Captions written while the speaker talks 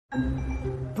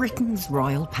Britain's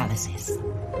royal palaces.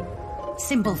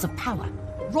 Symbols of power.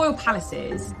 Royal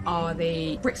palaces are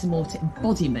the bricks and mortar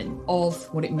embodiment of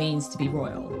what it means to be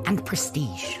royal. And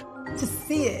prestige. To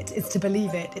see it is to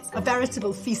believe it. It's a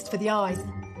veritable feast for the eyes.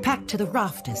 Packed to the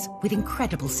rafters with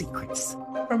incredible secrets.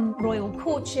 From royal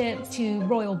courtship to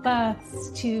royal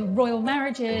births to royal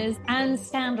marriages and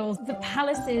scandals, the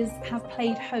palaces have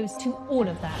played host to all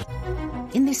of that.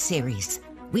 In this series,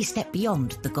 we step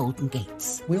beyond the Golden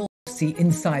Gates. We'll see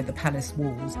inside the palace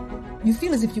walls. You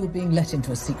feel as if you were being let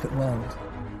into a secret world.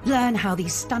 Learn how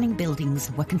these stunning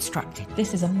buildings were constructed.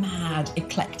 This is a mad,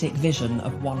 eclectic vision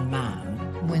of one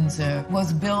man. Windsor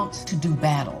was built to do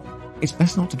battle. It's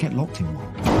best not to get locked in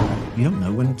one. You don't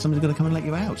know when somebody's going to come and let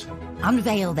you out.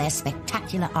 Unveil their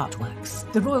spectacular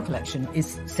artworks. The royal collection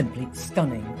is simply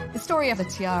stunning. The story of a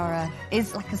tiara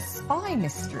is like a spy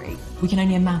mystery. We can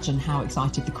only imagine how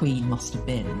excited the Queen must have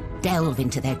been. Delve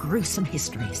into their gruesome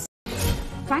histories.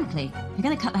 Frankly, if you're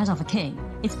going to cut the head off a king,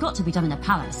 it's got to be done in a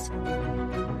palace.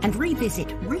 And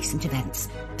revisit recent events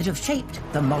that have shaped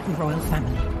the modern royal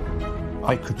family.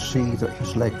 I could see that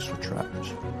his legs were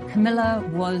trapped. Camilla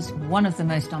was one of the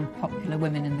most unpopular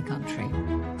women in the country.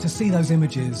 To see those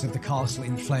images of the castle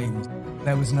in flames,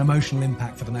 there was an emotional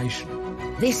impact for the nation.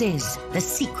 This is The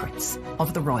Secrets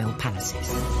of the Royal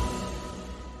Palaces.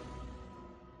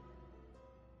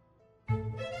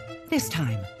 This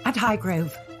time, at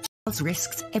Highgrove, Charles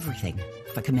risks everything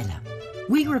for Camilla.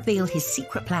 We reveal his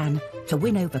secret plan to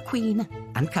win over Queen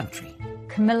and country.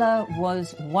 Camilla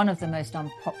was one of the most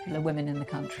unpopular women in the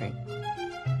country.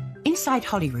 Inside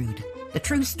Holyrood, the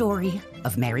true story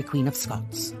of Mary Queen of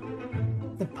Scots.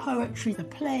 The poetry, the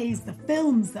plays, the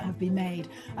films that have been made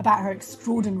about her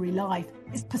extraordinary life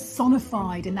is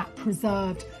personified in that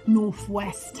preserved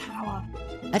Northwest Tower.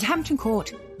 At Hampton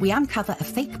Court, we uncover a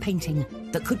fake painting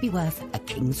that could be worth a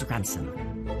king's ransom.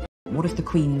 What if the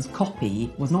Queen's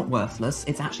copy was not worthless,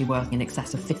 it's actually worth in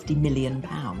excess of £50 million?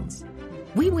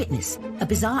 We witness a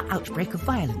bizarre outbreak of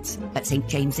violence at St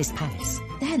James's Palace.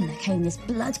 Then there came this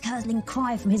blood-curdling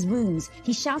cry from his rooms.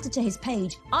 He shouted to his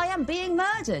page, "I am being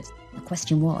murdered!" The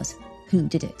question was, who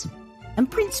did it?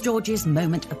 And Prince George's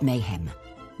moment of mayhem.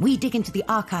 We dig into the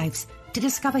archives to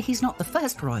discover he's not the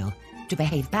first royal to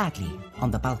behave badly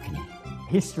on the balcony.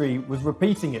 History was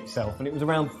repeating itself, and it was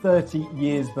around 30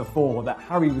 years before that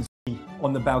Harry was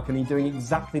on the balcony doing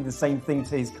exactly the same thing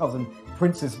to his cousin,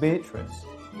 Princess Beatrice.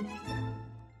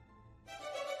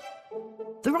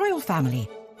 The royal family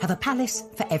have a palace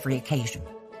for every occasion.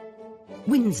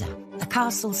 Windsor, a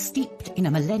castle steeped in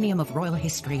a millennium of royal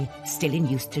history, still in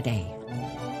use today.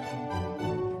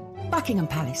 Buckingham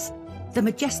Palace, the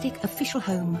majestic official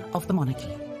home of the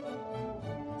monarchy.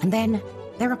 And then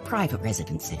there are private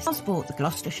residences. Charles bought the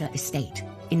Gloucestershire estate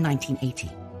in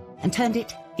 1980 and turned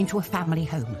it into a family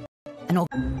home.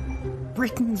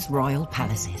 Britain's royal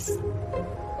palaces.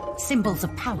 Symbols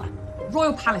of power.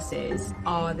 Royal palaces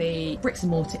are the bricks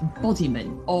and mortar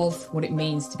embodiment of what it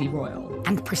means to be royal.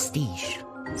 And prestige.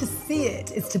 To see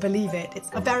it is to believe it. It's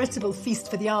a veritable feast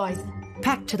for the eyes.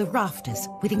 Packed to the rafters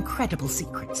with incredible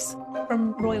secrets.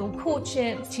 From royal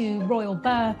courtship to royal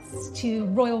births to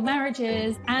royal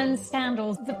marriages and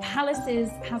scandals, the palaces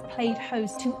have played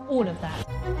host to all of that.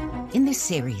 In this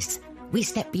series, we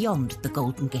step beyond the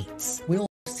Golden Gates. We'll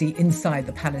see inside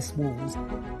the palace walls.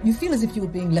 You feel as if you were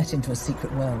being let into a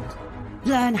secret world.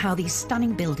 Learn how these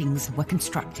stunning buildings were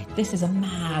constructed. This is a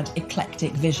mad,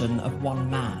 eclectic vision of one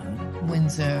man.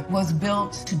 Windsor was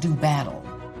built to do battle.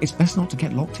 It's best not to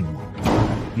get locked in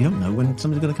one. You don't know when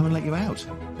somebody's going to come and let you out.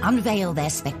 Unveil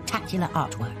their spectacular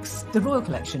artworks. The royal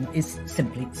collection is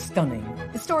simply stunning.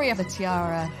 The story of a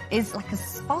tiara is like a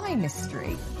spy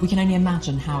mystery. We can only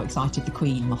imagine how excited the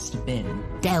Queen must have been.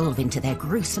 Delve into their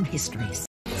gruesome histories.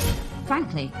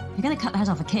 Frankly, if you're going to cut the head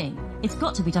off a king, it's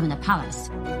got to be done in a palace.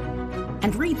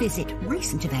 And revisit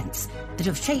recent events that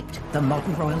have shaped the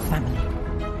modern royal family.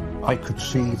 I could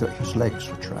see that his legs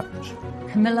were trapped.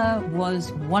 Camilla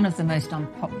was one of the most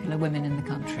unpopular women in the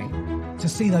country. To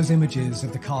see those images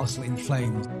of the castle in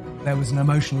flames, there was an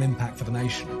emotional impact for the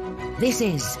nation. This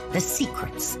is The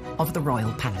Secrets of the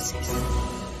Royal Palaces.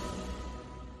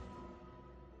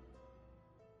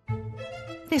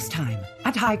 This time,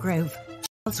 at Highgrove,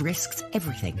 Charles risks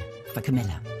everything for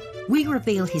Camilla. We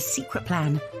reveal his secret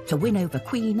plan to win over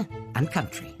Queen and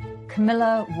country.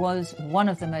 Camilla was one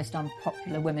of the most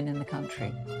unpopular women in the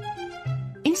country.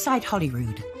 Inside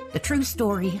Holyrood, the true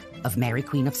story of Mary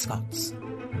Queen of Scots.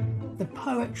 The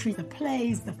poetry, the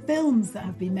plays, the films that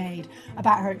have been made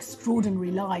about her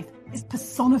extraordinary life is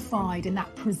personified in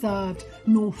that preserved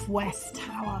Northwest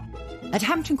Tower. At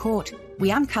Hampton Court,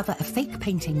 we uncover a fake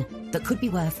painting that could be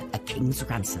worth a king's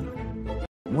ransom.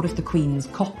 What if the Queen's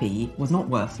copy was not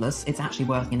worthless, it's actually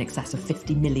worth in excess of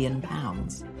 £50 million?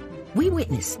 We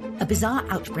witness a bizarre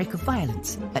outbreak of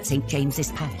violence at St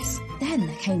James's Palace. Then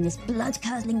there came this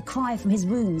blood-curdling cry from his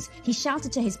rooms. He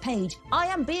shouted to his page, "I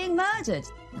am being murdered!"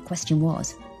 The question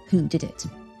was, who did it?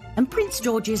 And Prince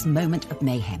George's moment of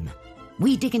mayhem.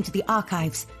 We dig into the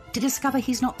archives to discover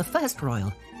he's not the first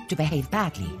royal to behave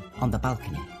badly on the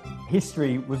balcony.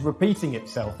 History was repeating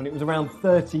itself, and it was around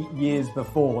 30 years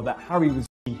before that Harry was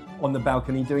on the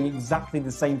balcony doing exactly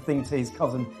the same thing to his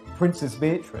cousin, Princess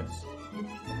Beatrice.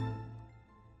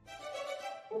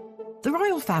 The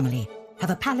royal family have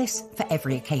a palace for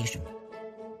every occasion.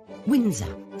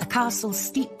 Windsor, a castle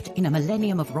steeped in a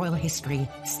millennium of royal history,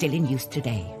 still in use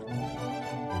today.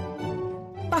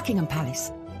 Buckingham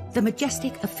Palace, the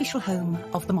majestic official home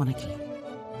of the monarchy.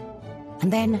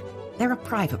 And then there are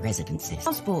private residences.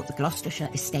 Charles bought the Gloucestershire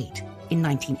estate in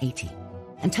 1980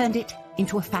 and turned it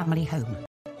into a family home,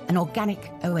 an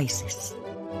organic oasis.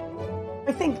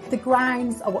 I think the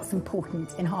grounds are what's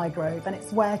important in Highgrove, and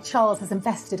it's where Charles has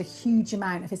invested a huge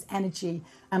amount of his energy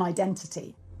and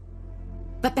identity.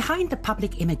 But behind the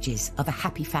public images of a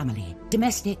happy family,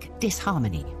 domestic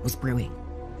disharmony was brewing.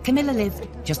 Camilla lived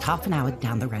just half an hour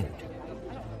down the road.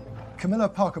 Camilla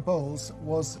Parker Bowles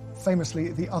was famously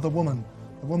the other woman,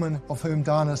 the woman of whom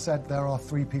Diana said there are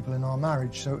 3 people in our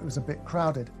marriage, so it was a bit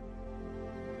crowded.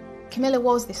 Camilla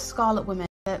was this scarlet woman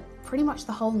that pretty much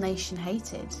the whole nation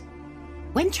hated.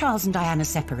 When Charles and Diana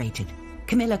separated,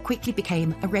 Camilla quickly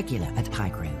became a regular at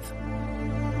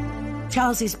Highgrove.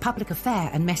 Charles's public affair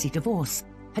and messy divorce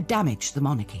had damaged the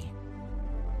monarchy.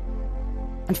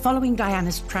 And following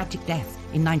Diana's tragic death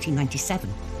in 1997,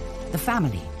 the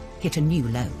family hit a new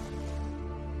low.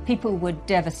 People were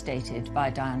devastated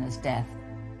by Diana's death,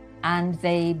 and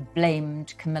they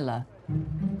blamed Camilla.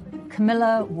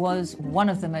 Camilla was one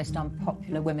of the most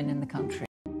unpopular women in the country.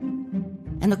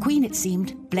 And the Queen, it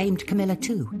seemed, blamed Camilla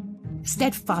too,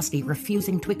 steadfastly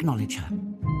refusing to acknowledge her.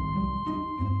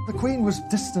 The Queen was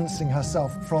distancing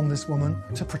herself from this woman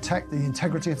to protect the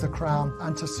integrity of the crown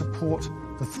and to support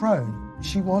the throne.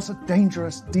 She was a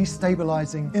dangerous,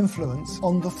 destabilising influence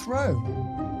on the throne.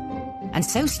 And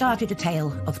so started a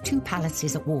tale of 2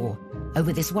 palaces at war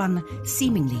over this one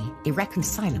seemingly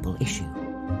irreconcilable issue.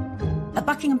 At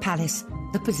Buckingham Palace,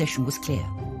 the position was clear.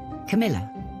 Camilla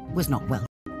was not welcome.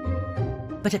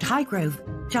 But at Highgrove,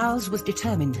 Charles was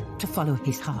determined to follow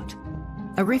his heart.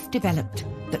 A rift developed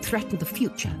that threatened the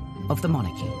future of the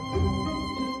monarchy.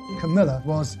 Camilla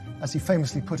was, as he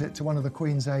famously put it to one of the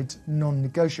Queen's aides,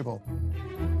 non-negotiable.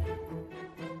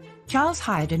 Charles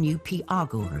hired a new PR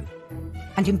guru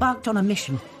and embarked on a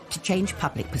mission to change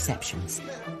public perceptions.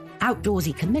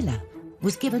 Outdoorsy Camilla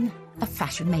was given a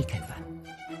fashion makeover.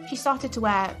 She started to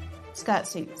wear skirt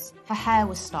suits. Her hair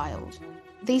was styled.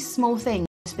 These small things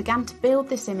began to build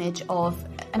this image of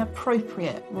an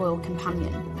appropriate royal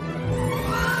companion.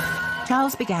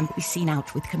 Charles began to be seen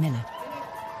out with Camilla.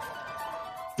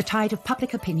 The tide of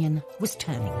public opinion was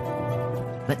turning,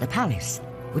 but the palace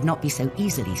would not be so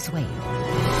easily swayed.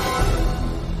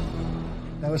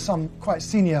 There were some quite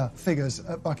senior figures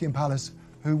at Buckingham Palace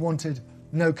who wanted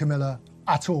no Camilla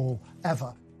at all,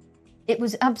 ever. It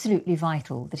was absolutely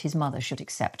vital that his mother should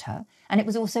accept her, and it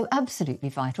was also absolutely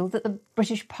vital that the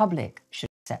British public should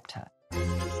accept her.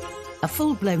 A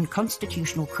full-blown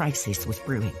constitutional crisis was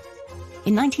brewing.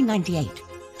 In 1998,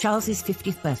 Charles's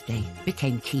 50th birthday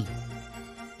became key.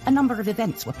 A number of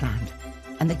events were planned,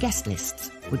 and the guest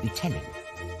lists would be telling.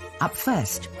 Up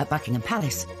first, at Buckingham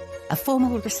Palace, a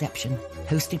formal reception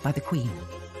hosted by the Queen.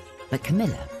 But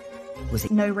Camilla was...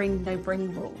 No ring, no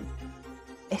bring rule.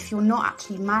 If you're not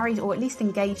actually married or at least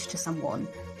engaged to someone,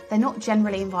 they're not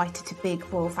generally invited to big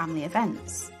royal family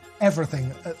events.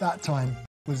 Everything at that time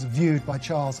was viewed by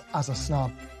Charles as a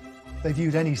snub. They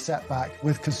viewed any setback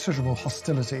with considerable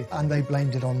hostility, and they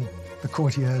blamed it on the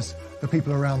courtiers, the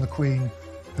people around the Queen,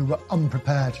 who were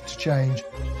unprepared to change.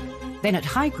 Then at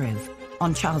Highgrove,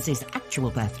 on Charles's actual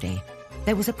birthday,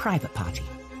 there was a private party.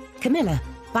 Camilla,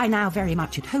 by now very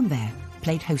much at home there,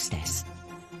 played hostess.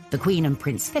 The Queen and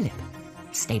Prince Philip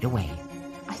stayed away.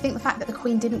 I think the fact that the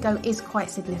Queen didn't go is quite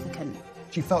significant.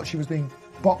 She felt she was being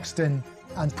boxed in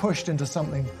and pushed into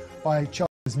something by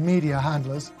Charles's media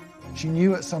handlers. She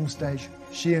knew at some stage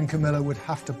she and Camilla would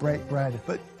have to break bread,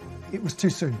 but it was too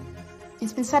soon.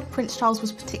 It's been said Prince Charles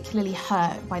was particularly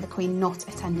hurt by the Queen not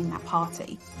attending that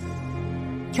party.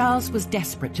 Charles was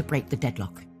desperate to break the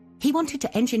deadlock. He wanted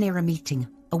to engineer a meeting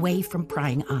away from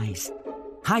prying eyes.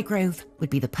 Highgrove would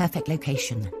be the perfect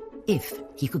location if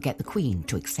he could get the Queen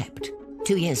to accept.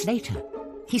 2 years later,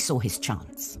 he saw his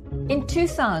chance. In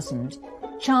 2000,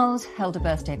 Charles held a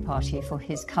birthday party for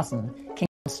his cousin, King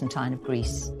Constantine of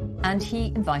Greece, and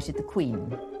he invited the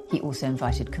Queen. He also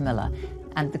invited Camilla,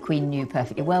 and the Queen knew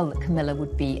perfectly well that Camilla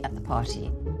would be at the party.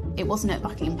 It wasn't at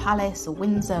Buckingham Palace or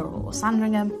Windsor or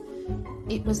Sandringham.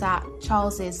 It was at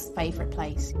Charles's favourite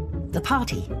place. The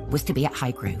party was to be at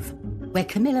Highgrove, where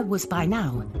Camilla was by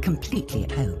now completely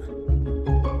at home.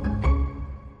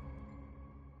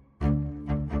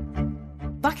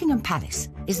 Buckingham Palace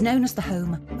is known as the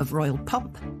home of royal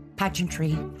pomp,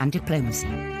 pageantry and diplomacy.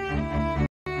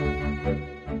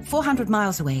 400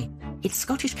 miles away, its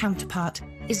Scottish counterpart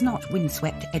is not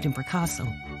windswept Edinburgh Castle,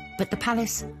 but the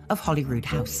palace of Holyrood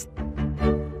House.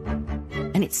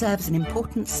 And it serves an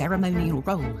important ceremonial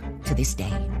role to this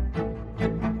day.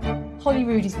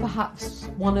 Holyrood is perhaps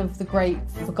one of the great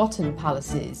forgotten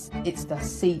palaces. It's the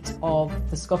seat of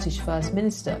the Scottish First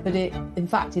Minister, but it, in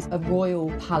fact, is a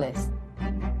royal palace.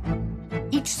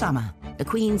 Each summer, the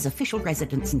Queen's official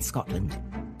residence in Scotland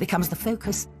becomes the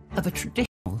focus of a traditional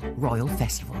royal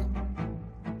festival.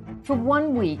 For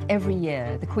 1 week every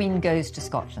year, the Queen goes to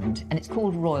Scotland, and it's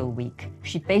called Royal Week.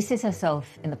 She bases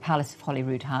herself in the Palace of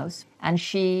Holyrood House, and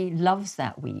she loves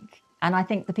that week. And I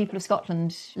think the people of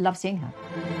Scotland love seeing her.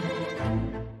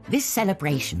 This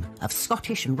celebration of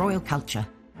Scottish and royal culture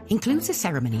includes a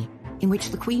ceremony in which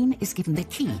the Queen is given the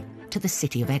key to the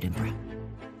city of Edinburgh.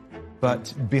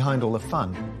 But behind all the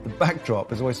fun, the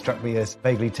backdrop has always struck me as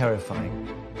vaguely terrifying,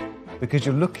 because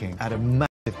you're looking at a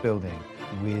massive building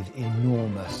with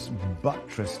enormous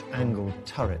buttressed angled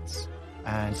turrets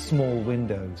and small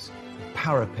windows,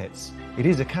 parapets. It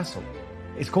is a castle.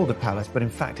 It's called a palace, but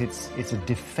in fact it's a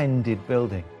defended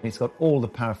building. It's got all the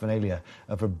paraphernalia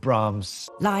of a Brahms.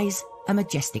 Lies a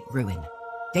majestic ruin,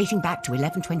 dating back to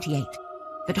 1128,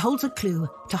 that holds a clue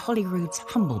to Holyrood's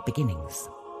humble beginnings.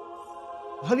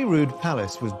 Holyrood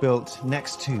Palace was built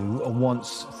next to a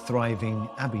once thriving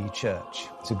abbey church.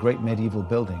 It's a great medieval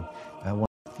building, one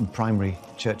of the primary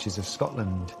churches of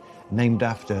Scotland, named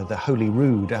after the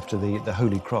Holyrood, after the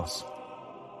Holy Cross.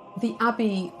 The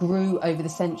abbey grew over the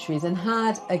centuries and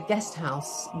had a guest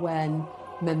house when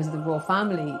members of the royal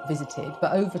family visited,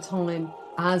 but over time,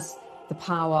 as the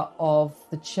power of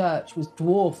the church was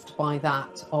dwarfed by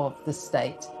that of the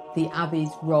state, the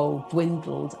abbey's role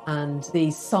dwindled and the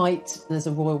site as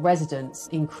a royal residence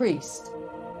increased.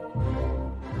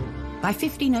 By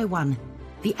 1501,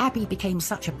 the abbey became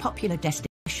such a popular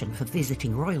destination for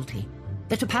visiting royalty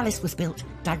that a palace was built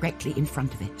directly in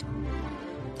front of it.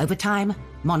 Over time,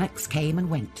 monarchs came and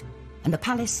went, and the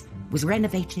palace was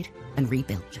renovated and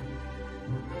rebuilt.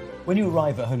 When you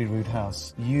arrive at Holyrood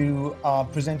House, you are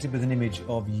presented with an image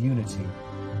of unity.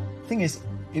 The thing is,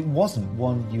 it wasn't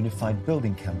one unified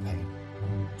building campaign.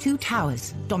 2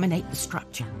 towers dominate the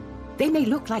structure. They may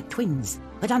look like twins,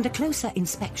 but under closer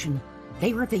inspection,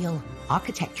 they reveal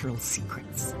architectural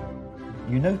secrets.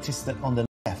 You notice that on the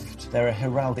left, there are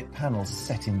heraldic panels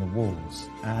set in the walls,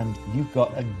 and you've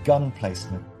got a gun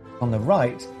placement. On the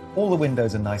right, all the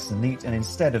windows are nice and neat, and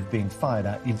instead of being fired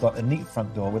at, you've got a neat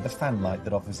front door with a fan light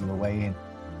that offers you a way in.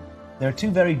 There are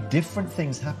 2 very different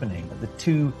things happening at the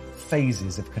 2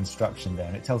 phases of construction there,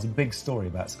 and it tells a big story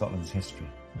about Scotland's history.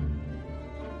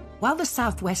 While the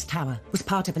southwest tower was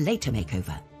part of a later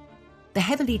makeover, the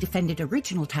heavily defended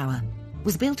original tower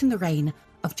was built in the reign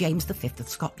of James V of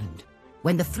Scotland,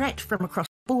 when the threat from across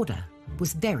the border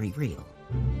was very real.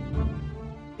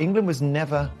 England was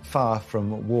never far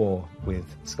from war with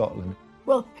Scotland.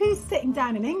 Well, who's sitting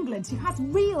down in England who has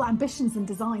real ambitions and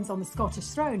designs on the Scottish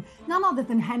throne? None other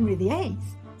than Henry VIII.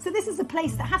 So this is a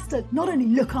place that has to not only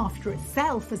look after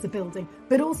itself as a building,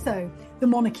 but also the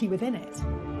monarchy within it.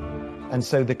 And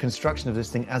so the construction of this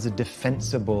thing as a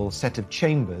defensible set of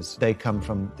chambers, they come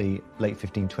from the late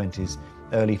 1520s,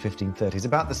 early 1530s,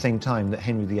 about the same time that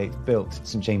Henry VIII built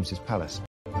St James's Palace.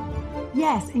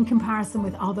 Yes, in comparison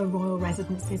with other royal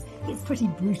residences, it's pretty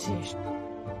brutish.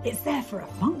 It's there for a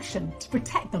function, to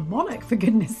protect the monarch, for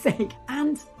goodness sake.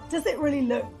 And does it really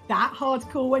look that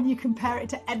hardcore when you compare it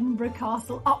to Edinburgh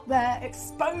Castle up there,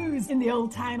 exposed in the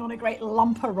old town on a great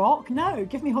lump of rock? No,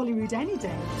 give me Holyrood any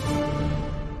day.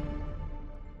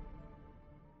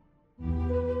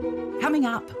 Coming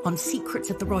up on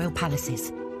Secrets of the Royal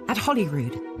Palaces, at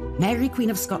Holyrood, Mary Queen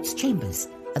of Scots' chambers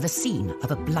are the scene of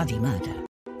a bloody murder.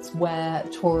 It's where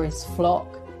tourists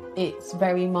flock. It's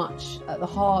very much at the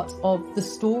heart of the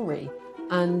story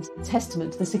and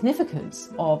testament to the significance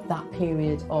of that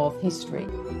period of history.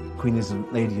 Queen is a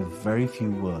lady of very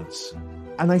few words,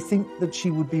 and I think that she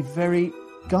would be very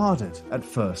guarded at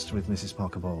first with Mrs.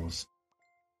 Parker Bowles.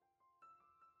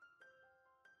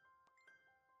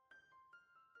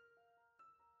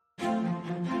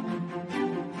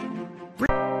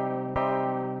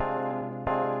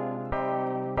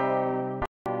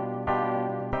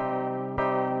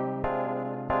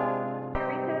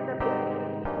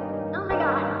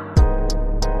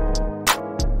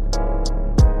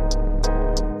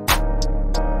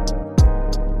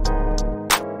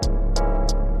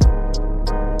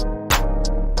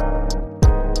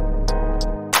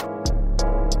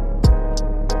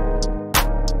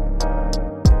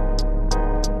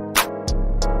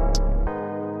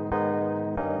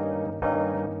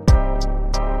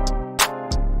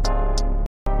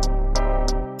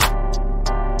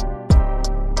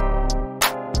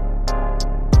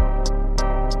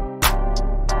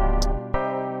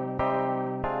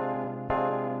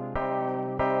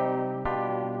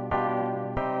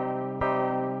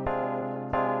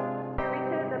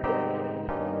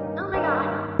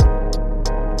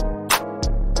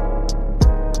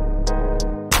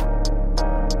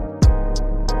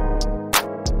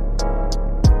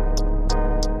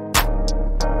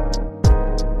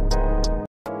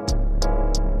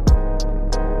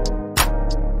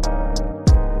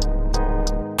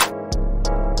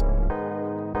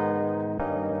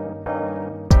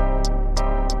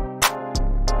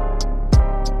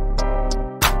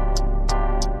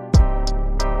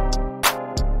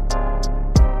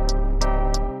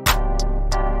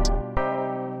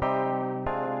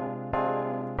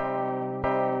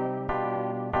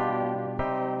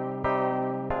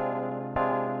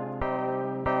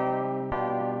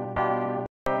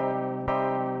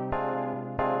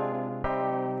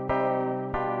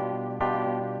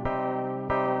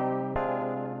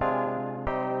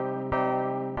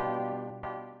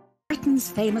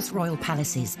 Britain's famous royal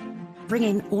palaces bring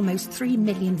in almost 3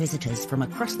 million visitors from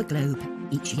across the globe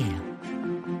each year.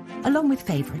 Along with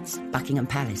favourites, Buckingham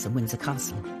Palace and Windsor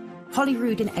Castle,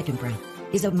 Holyrood in Edinburgh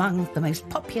is among the most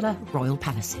popular royal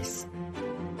palaces.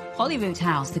 Holyrood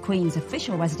House, the Queen's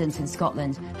official residence in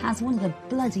Scotland, has one of the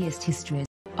bloodiest histories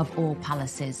of all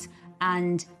palaces,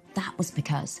 and that was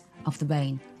because of the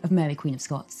reign of Mary, Queen of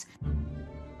Scots.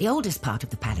 The oldest part of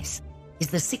the palace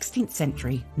is the 16th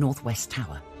century Northwest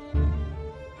Tower.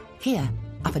 Here,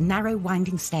 up a narrow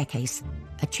winding staircase,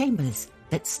 are chambers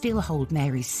that still hold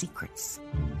Mary's secrets.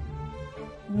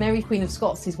 Mary, Queen of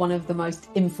Scots is one of the most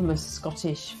infamous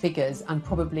Scottish figures and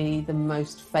probably the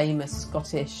most famous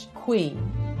Scottish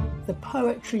queen. The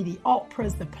poetry, the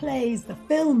operas, the plays, the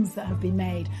films that have been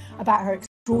made about her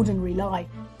extraordinary life,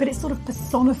 but it's sort of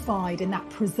personified in that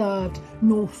preserved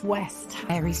Northwest.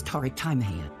 Mary's torrid time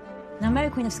here. Now,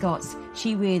 Mary, Queen of Scots,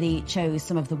 she really chose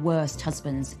some of the worst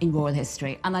husbands in royal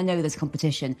history, and I know there's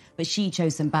competition, but she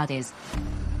chose some baddies.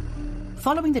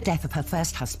 Following the death of her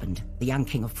first husband, the young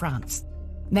King of France,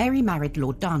 Mary married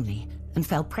Lord Darnley and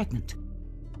fell pregnant.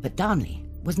 But Darnley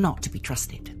was not to be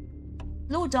trusted.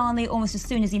 Lord Darnley, almost as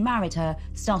soon as he married her,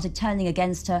 started turning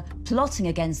against her, plotting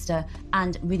against her,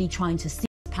 and really trying to seize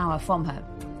power from her.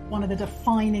 One of the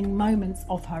defining moments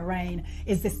of her reign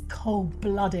is this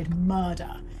cold-blooded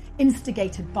murder,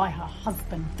 instigated by her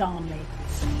husband, Darnley.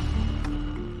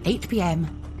 8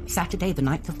 p.m, Saturday the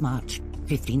 9th of March,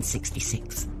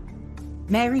 1566.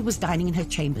 Mary was dining in her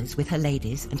chambers with her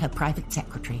ladies and her private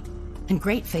secretary and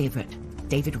great favourite,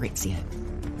 David Rizzio.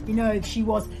 You know, she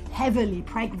was heavily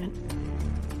pregnant.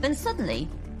 Then suddenly,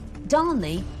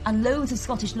 Darnley and loads of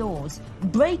Scottish lords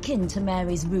break into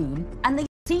Mary's room and they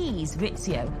seize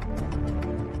Rizzio.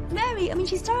 Mary, I mean,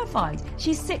 she's terrified.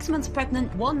 She's 6 months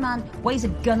pregnant, one man weighs a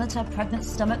gun at her pregnant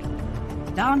stomach.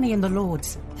 Darnley and the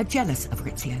lords are jealous of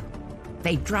Rizzio.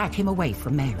 They drag him away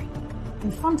from Mary.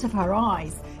 In front of her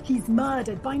eyes, he's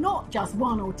murdered by not just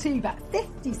one or two, but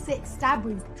 56 stab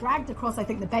wounds, dragged across, I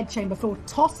think, the bedchamber floor,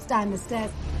 tossed down the stairs.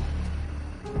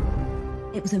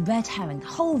 It was a red herring, the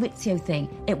whole Rizzio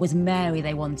thing. It was Mary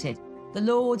they wanted. The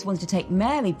lords wanted to take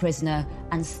Mary prisoner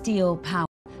and steal power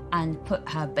and put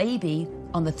her baby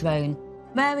on the throne.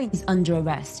 Mary is under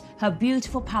arrest. Her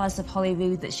beautiful palace of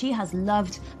Holyrood that she has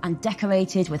loved and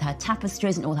decorated with her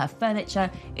tapestries and all her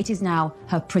furniture, it is now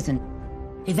her prison.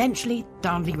 Eventually,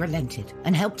 Darnley relented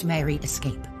and helped Mary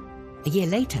escape. A year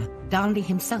later, Darnley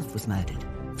himself was murdered.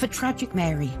 For tragic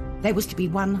Mary, there was to be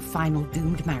one final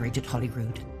doomed marriage at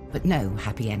Holyrood, but no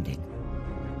happy ending.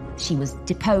 She was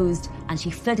deposed and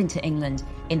she fled into England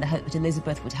in the hope that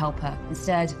Elizabeth would help her.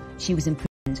 Instead, she was imprisoned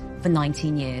for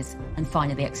 19 years and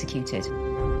finally executed.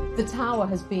 The Tower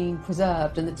has been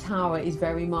preserved and the Tower is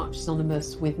very much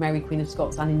synonymous with Mary, Queen of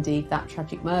Scots and indeed that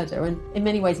tragic murder. And in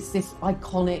many ways, it's this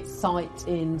iconic site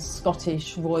in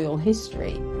Scottish royal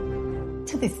history.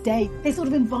 To this day, they sort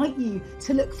of invite you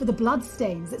to look for the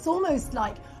bloodstains. It's almost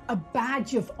like a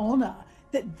badge of honour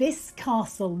that this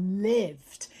castle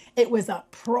lived. It was a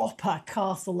proper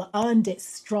castle that earned its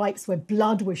stripes where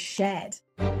blood was shed.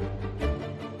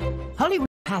 Holyrood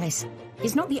Palace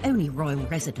is not the only royal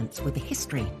residence with a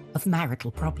history of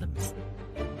marital problems.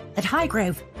 At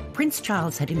Highgrove, Prince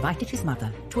Charles had invited his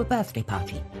mother to a birthday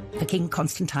party for King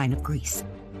Constantine of Greece,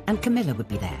 and Camilla would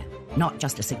be there, not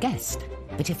just as a guest,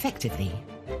 but effectively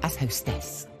as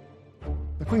hostess.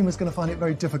 The Queen was going to find it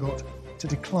very difficult to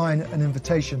decline an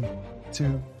invitation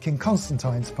to King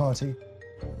Constantine's party,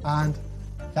 and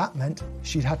that meant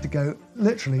she'd had to go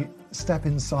literally step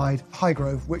inside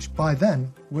Highgrove, which by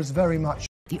then was very much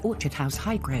the Orchard House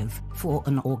Highgrove for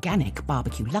an organic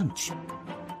barbecue lunch.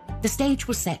 The stage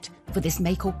was set for this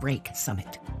make-or-break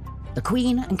summit. The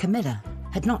Queen and Camilla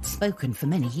had not spoken for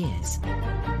many years.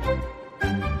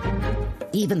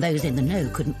 Even those in the know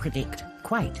couldn't predict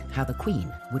quite how the Queen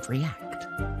would react.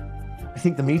 I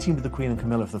think the meeting with the Queen and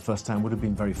Camilla for the first time would have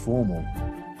been very formal.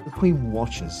 The Queen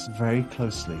watches very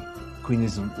closely. The Queen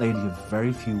is a lady of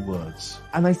very few words.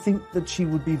 And I think that she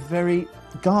would be very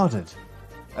guarded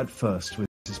at first with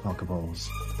Mrs. Parker Bowles.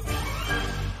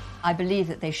 I believe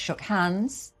that they shook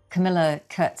hands. Camilla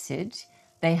curtsied.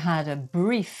 They had a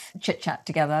brief chit-chat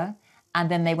together, and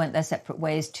then they went their separate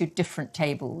ways to different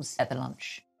tables at the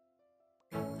lunch.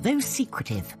 Though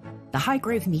secretive, the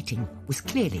Highgrove meeting was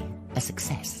clearly a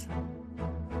success.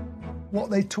 What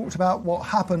they talked about, what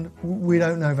happened, we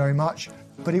don't know very much,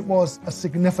 but it was a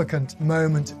significant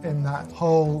moment in that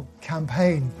whole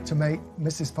campaign to make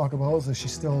Mrs. Parker Bowles, as she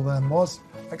still then was,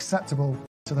 acceptable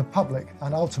to the public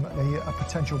and ultimately a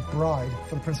potential bride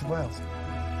for the Prince of Wales.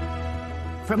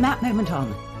 From that moment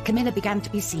on, Camilla began to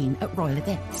be seen at royal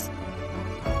events.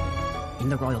 In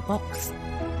the royal box,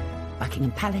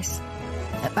 Buckingham Palace,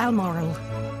 at Balmoral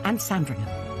and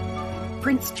Sandringham.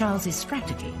 Prince Charles's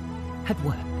strategy had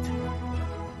worked.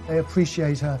 They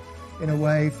appreciate her in a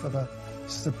way for the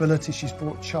stability she's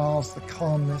brought Charles, the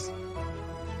calmness.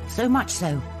 So much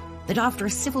so that after a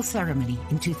civil ceremony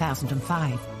in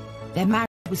 2005, their marriage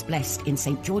was blessed in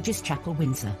St. George's Chapel,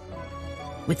 Windsor,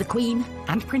 with the Queen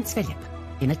and Prince Philip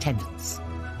in attendance.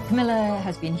 Camilla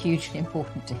has been hugely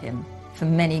important to him for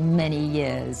many, many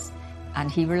years, and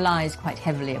he relies quite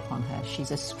heavily upon her.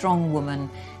 She's a strong woman,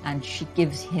 and she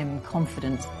gives him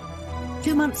confidence.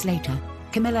 2 months later,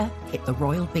 Camilla hit the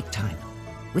royal big time,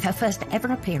 with her first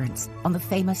ever appearance on the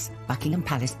famous Buckingham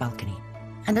Palace balcony.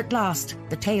 And at last,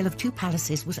 the tale of two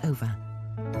palaces was over,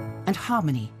 and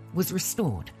harmony was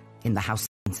restored in the House of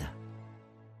Windsor.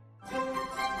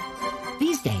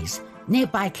 These days,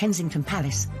 nearby Kensington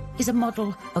Palace is a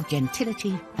model of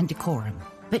gentility and decorum.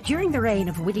 But during the reign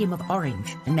of William of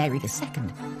Orange and Mary II,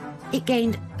 it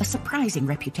gained a surprising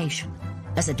reputation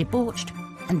as a debauched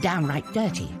and downright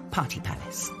dirty party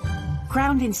palace.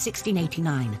 Crowned in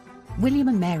 1689, William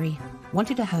and Mary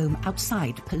wanted a home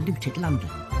outside polluted London.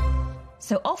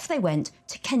 So off they went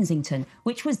to Kensington,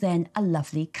 which was then a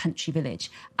lovely country village.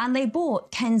 And they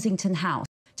bought Kensington House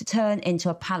to turn into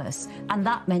a palace. And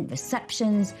that meant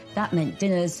receptions, that meant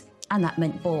dinners, and that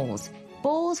meant balls.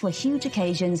 Balls were huge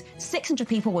occasions, 600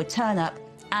 people would turn up,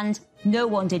 and no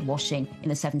one did washing in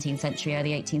the 17th century,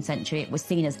 early 18th century. It was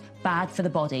seen as bad for the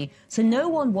body. So no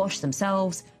one washed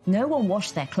themselves, no one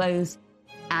washed their clothes,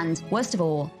 and worst of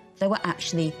all, there were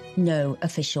actually no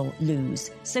official loos.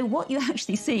 So what you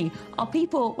actually see are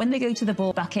people, when they go to the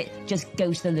ball bucket, just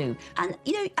go to the loo. And,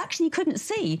 actually you couldn't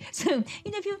see. So,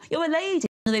 if you're a lady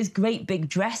in those great big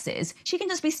dresses, she can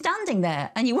just be standing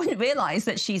there and you wouldn't realise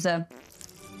that she's a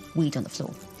weed on the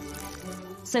floor.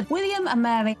 So William and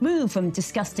Mary moved from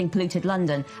disgusting, polluted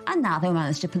London, and now they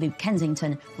managed to pollute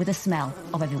Kensington with the smell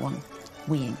of everyone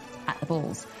weeing at the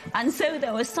balls. And so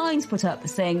there were signs put up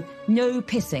saying no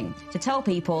pissing, to tell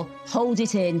people hold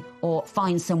it in or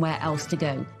find somewhere else to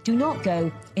go. Do not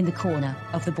go in the corner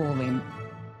of the ballroom.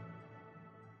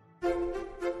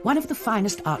 One of the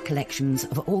finest art collections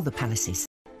of all the palaces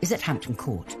is at Hampton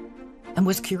Court and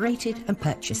was curated and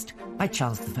purchased by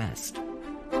Charles I.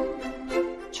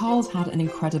 Charles had an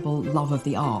incredible love of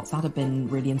the arts. That had been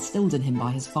really instilled in him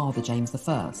by his father, James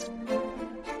I.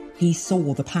 He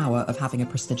saw the power of having a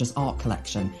prestigious art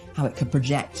collection, how it could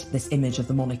project this image of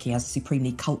the monarchy as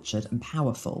supremely cultured and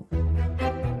powerful.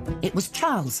 It was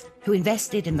Charles who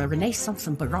invested in the Renaissance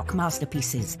and Baroque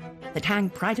masterpieces that hang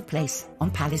pride of place on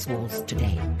palace walls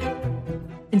today.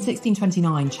 In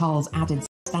 1629, Charles added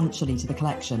substantially to the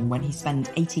collection when he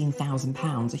spent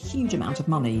 £18,000, a huge amount of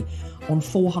money, on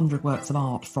 400 works of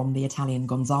art from the Italian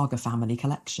Gonzaga family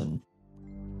collection.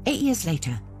 8 years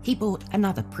later, he bought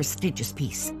another prestigious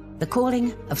piece, The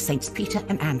Calling of Saints Peter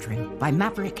and Andrew by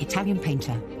maverick Italian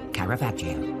painter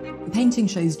Caravaggio. The painting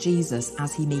shows Jesus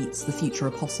as he meets the future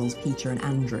apostles Peter and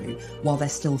Andrew while they're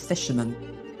still fishermen.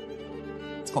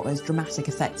 It's got those dramatic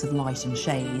effects of light and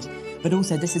shade, but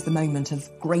also this is the moment of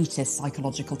greatest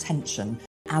psychological tension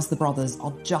as the brothers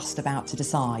are just about to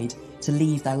decide to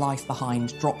leave their life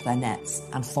behind, drop their nets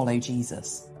and follow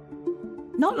Jesus.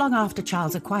 Not long after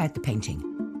Charles acquired the painting,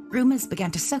 rumours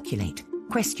began to circulate,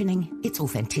 questioning its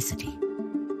authenticity.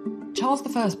 Charles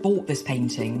I bought this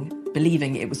painting,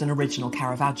 believing it was an original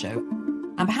Caravaggio,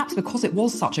 and perhaps because it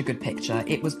was such a good picture,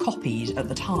 it was copied at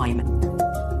the time.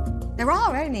 There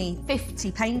are only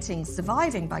 50 paintings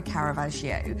surviving by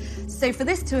Caravaggio, so for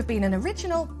this to have been an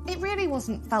original, it really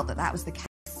wasn't felt that that was the case.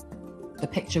 The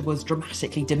picture was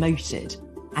dramatically demoted,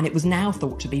 and it was now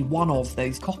thought to be one of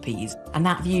those copies, and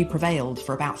that view prevailed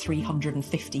for about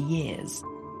 350 years.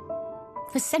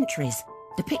 For centuries,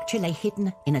 the picture lay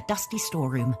hidden in a dusty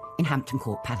storeroom in Hampton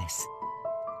Court Palace.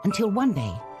 Until one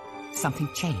day, something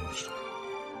changed.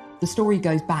 The story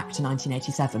goes back to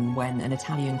 1987 when an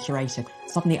Italian curator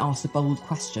suddenly asked a bold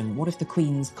question: what if the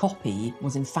Queen's copy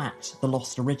was in fact the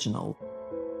lost original?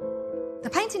 The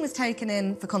painting was taken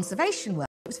in for conservation work.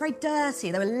 It was very dirty.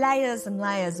 There were layers and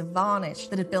layers of varnish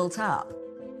that had built up.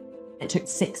 It took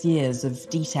 6 years of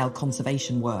detailed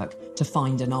conservation work to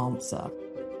find an answer.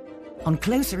 On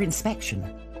closer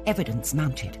inspection, evidence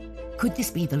mounted. Could this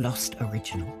be the lost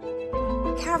original?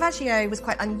 Caravaggio was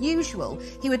quite unusual.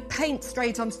 He would paint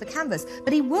straight onto the canvas,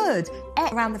 but he would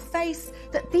etch around the face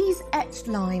that these etched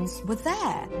lines were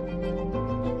there.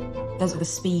 There's the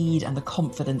speed and the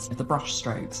confidence of the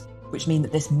brushstrokes, which mean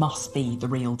that this must be the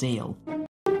real deal.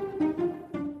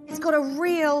 It's got a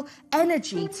real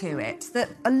energy to it that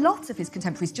a lot of his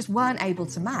contemporaries just weren't able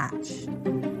to match.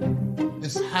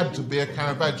 This had to be a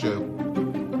Caravaggio.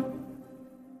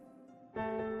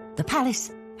 the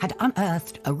palace had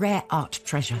unearthed a rare art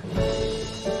treasure,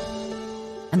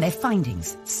 and their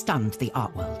findings stunned the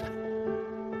art world.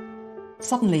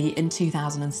 Suddenly, in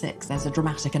 2006, there's a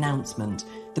dramatic announcement.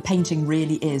 The painting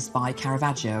really is by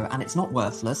Caravaggio, and it's not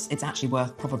worthless. It's actually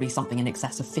worth probably something in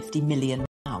excess of £50 million.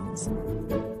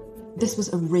 This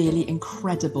was a really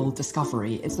incredible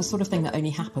discovery. It's the sort of thing that only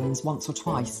happens once or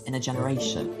twice in a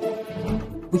generation.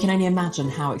 We can only imagine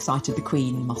how excited the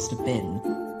Queen must have been.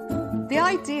 The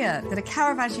idea that a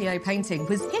Caravaggio painting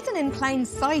was hidden in plain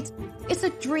sight is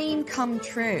a dream come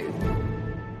true.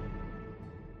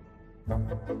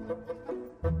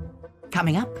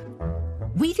 Coming up,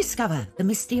 we discover the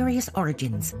mysterious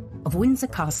origins of Windsor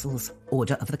Castle's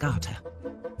Order of the Garter.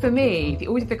 For me, the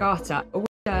Order of the Garter always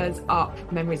stirs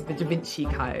up memories of the Da Vinci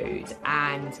Code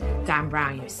and Dan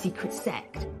Brown's secret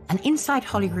sect. And inside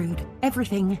Holyrood,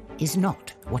 everything is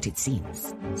not what it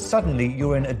seems. Suddenly,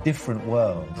 you're in a different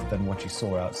world than what you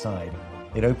saw outside.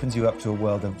 It opens you up to a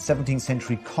world of 17th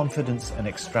century confidence and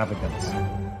extravagance.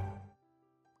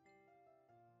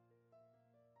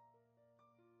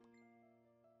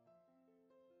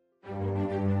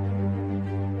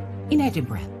 In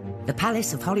Edinburgh, the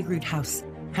Palace of Holyrood House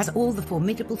has all the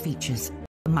formidable features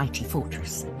of a mighty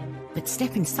fortress. But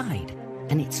step inside,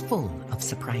 and it's full of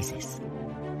surprises.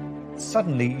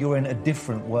 Suddenly, you're in a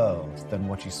different world than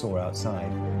what you saw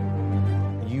outside.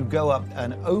 You go up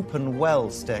an open well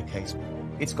staircase.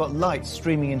 It's got light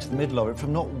streaming into the middle of it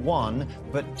from not one,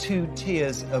 but 2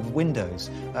 tiers of windows.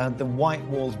 The white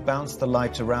walls bounce the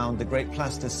light around. The great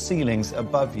plaster ceilings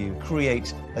above you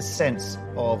create a sense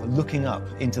of looking up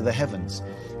into the heavens.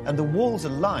 And the walls are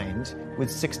lined with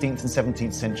 16th and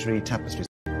 17th century tapestries.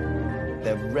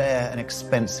 They're rare and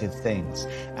expensive things,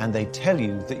 and they tell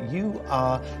you that you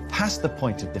are past the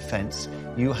point of defense.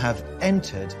 You have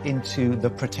entered into the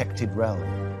protected realm.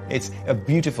 It's a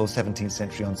beautiful 17th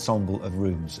century ensemble of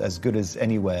rooms, as good as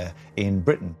anywhere in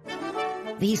Britain.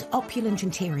 These opulent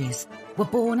interiors were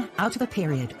born out of a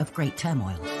period of great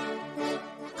turmoil.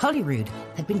 Holyrood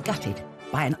had been gutted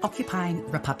by an occupying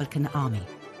Republican army,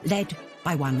 led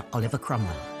by one Oliver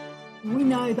Cromwell. We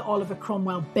know that Oliver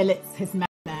Cromwell billets his men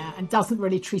there and doesn't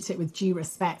really treat it with due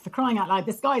respect. For crying out loud,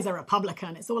 this guy's a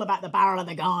Republican. It's all about the barrel of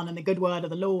the gun and the good word of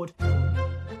the Lord.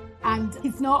 And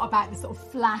it's not about the sort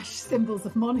of flash symbols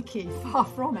of monarchy, far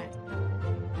from it.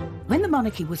 When the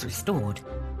monarchy was restored,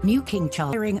 new King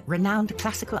Charles hiring renowned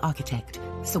classical architect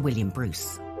Sir William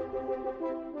Bruce.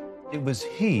 It was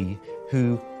he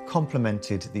who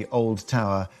complemented the old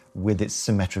tower with its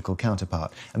symmetrical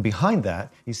counterpart. And behind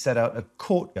that, he set out a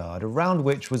courtyard around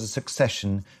which was a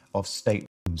succession of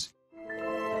staterooms.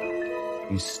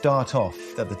 You start off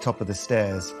at the top of the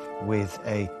stairs with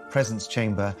a presence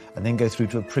chamber and then go through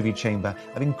to a privy chamber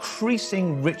of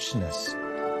increasing richness.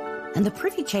 And the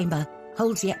privy chamber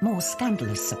holds yet more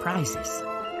scandalous surprises.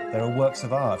 There are works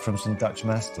of art from some Dutch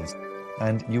masters,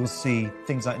 and you'll see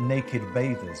things like naked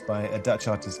bathers by a Dutch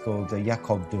artist called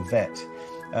Jacob de Vet.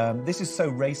 This is so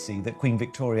racy that Queen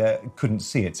Victoria couldn't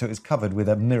see it, so it was covered with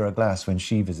a mirror glass when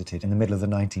she visited in the middle of the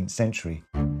 19th century.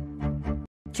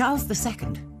 Charles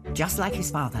II, just like his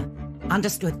father,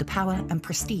 understood the power and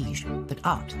prestige that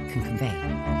art can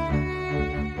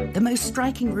convey. The most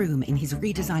striking room in his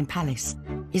redesigned palace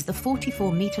is the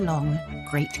 44-metre-long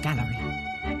Great Gallery,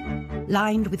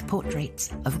 lined with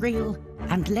portraits of real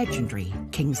and legendary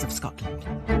kings of Scotland.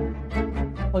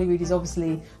 Holyrood is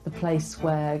obviously the place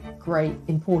where great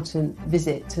important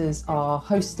visitors are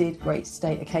hosted, great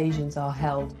state occasions are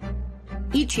held.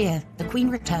 Each year, the Queen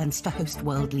returns to host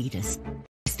world leaders,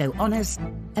 bestow honours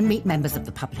and meet members of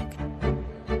the public,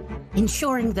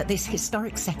 ensuring that this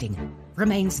historic setting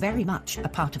remains very much a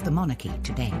part of the monarchy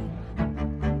today.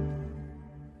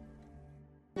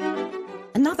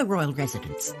 Another royal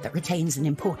residence that retains an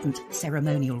important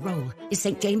ceremonial role is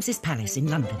St James's Palace in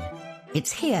London.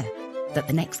 It's here that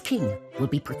the next king will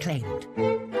be proclaimed.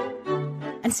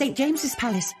 And St James's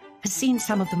Palace has seen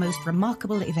some of the most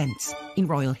remarkable events in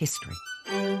royal history.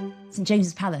 St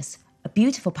James's Palace, a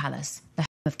beautiful palace, the home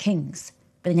of kings,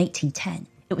 but in 1810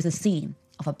 it was the scene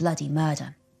of a bloody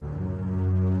murder.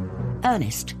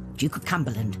 Ernest, Duke of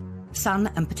Cumberland,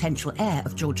 son and potential heir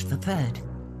of George III,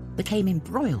 became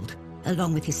embroiled,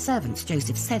 along with his servants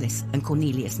Joseph Sellis and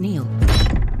Cornelius Neil,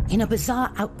 in a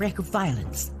bizarre outbreak of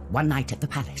violence one night at the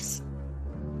palace.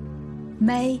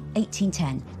 May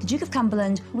 1810, the Duke of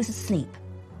Cumberland was asleep.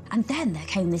 And then there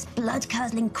came this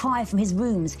blood-curdling cry from his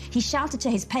rooms. He shouted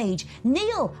to his page,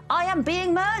 "Neil, I am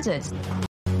being murdered!"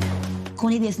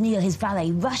 Cornelius Neil, his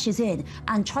valet, rushes in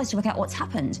and tries to work out what's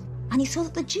happened. and he saw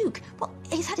that the Duke, well,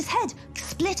 he's had his head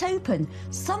split open.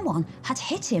 Someone had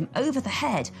hit him over the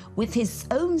head with his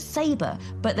own sabre,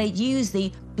 but they'd used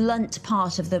the blunt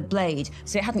part of the blade,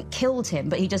 so it hadn't killed him,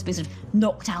 but he'd just been sort of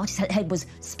knocked out. His head was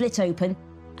split open,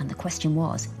 and the question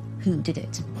was, who did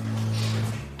it?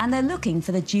 And they're looking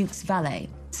for the Duke's valet,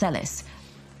 Celis,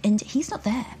 and he's not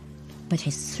there, but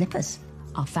his slippers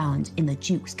are found in the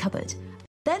Duke's cupboard.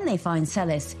 Then they find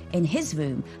Celis in his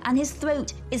room, and his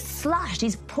throat is slashed.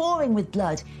 He's pouring with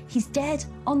blood. He's dead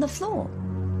on the floor.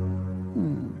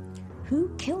 Who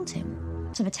killed him?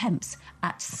 Lots of attempts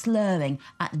at slurring,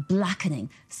 at blackening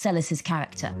Celis's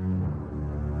character.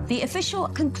 The official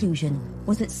conclusion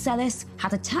was that Celis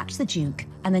had attacked the Duke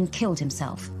and then killed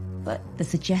himself. But the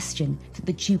suggestion that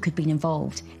the Duke had been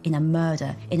involved in a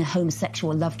murder, in a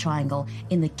homosexual love triangle,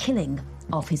 in the killing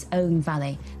of his own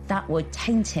valet, that would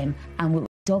taint him and would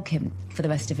dog him for the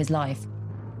rest of his life.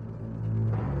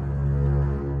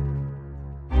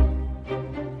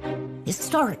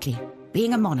 Historically,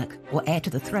 being a monarch or heir to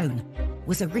the throne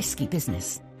was a risky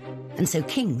business, and so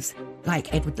kings,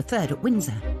 like Edward III at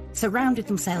Windsor, surrounded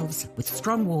themselves with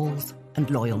strong walls and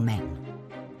loyal men.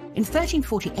 In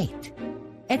 1348,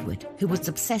 Edward, who was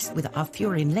obsessed with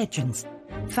Arthurian legends,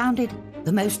 founded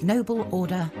the most noble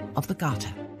order of the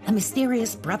Garter, a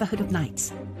mysterious brotherhood of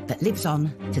knights that lives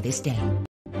on to this day.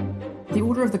 The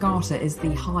Order of the Garter is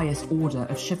the highest order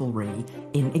of chivalry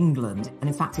in England, and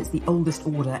in fact it's the oldest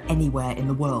order anywhere in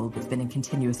the world that's been in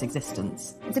continuous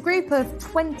existence. It's a group of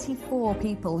 24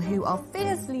 people who are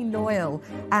fiercely loyal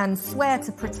and swear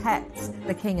to protect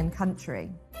the king and country.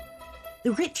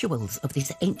 The rituals of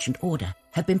this ancient order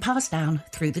have been passed down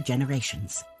through the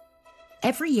generations.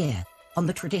 Every year, on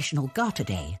the traditional Garter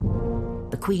Day,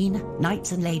 the Queen,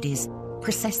 knights and ladies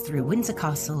process through Windsor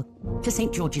Castle to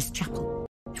St. George's Chapel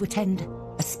to attend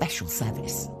a special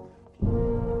service.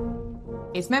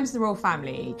 It's members of the royal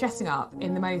family dressing up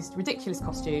in the most ridiculous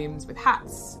costumes, with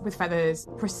hats, with feathers,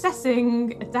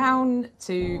 processing down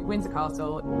to Windsor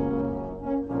Castle.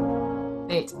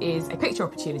 It is a picture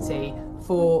opportunity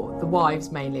for the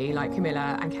wives mainly, like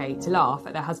Camilla and Kate, to laugh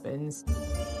at their husbands.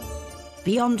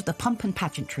 Beyond the pomp and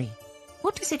pageantry,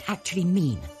 what does it actually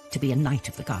mean to be a Knight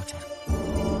of the Garter?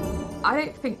 I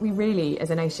don't think we really,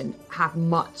 as a nation, have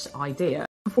much idea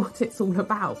of what it's all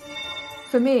about.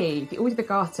 For me, the Order of the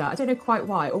Garter, I don't know quite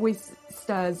why, always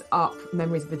stirs up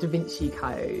memories of the Da Vinci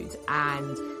Code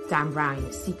and Dan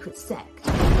Brown's secret sect.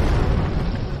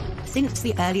 Since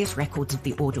the earliest records of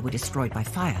the order were destroyed by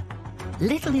fire,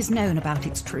 little is known about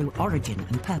its true origin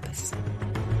and purpose.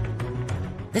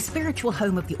 The spiritual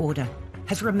home of the order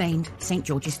has remained St.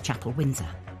 George's Chapel, Windsor.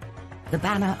 The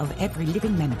banner of every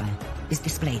living member is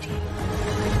displayed here.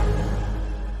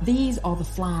 These are the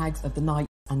flags of the knights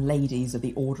and ladies of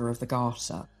the Order of the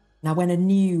Garter. Now, when a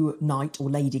new knight or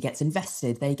lady gets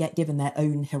invested, they get given their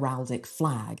own heraldic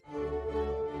flag.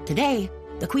 Today,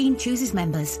 the Queen chooses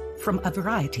members from a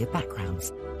variety of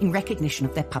backgrounds in recognition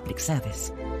of their public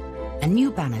service, and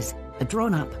new banners are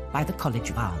drawn up by the College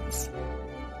of Arms.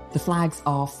 The flags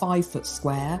are 5 foot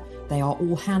square, they are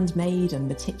all handmade and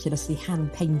meticulously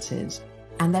hand-painted,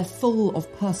 and they're full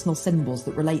of personal symbols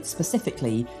that relate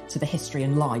specifically to the history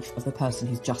and life of the person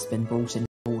who's just been brought into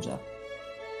the order.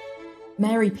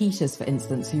 Mary Peters, for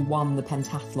instance, who won the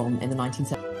pentathlon in the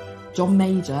 1970s, John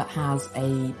Major has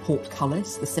a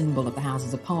portcullis, the symbol of the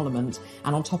Houses of Parliament,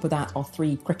 and on top of that are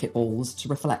 3 cricket balls to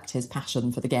reflect his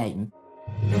passion for the game.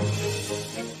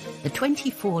 The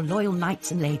 24 loyal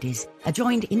knights and ladies are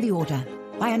joined in the order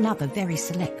by another very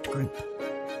select group.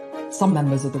 Some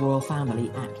members of the royal family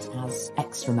act as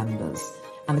extra members,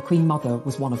 and the Queen Mother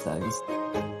was one of those.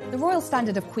 The royal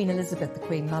standard of Queen Elizabeth, the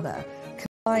Queen Mother,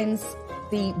 combines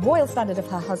the royal standard of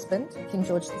her husband, King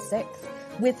George VI,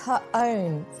 with her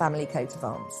own family coat of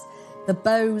arms, the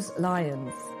Bowes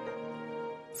Lions.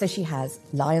 So she has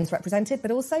lions represented,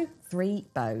 but also 3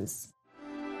 bows.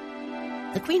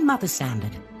 The Queen Mother's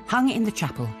standard hung in the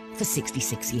chapel for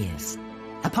 66 years.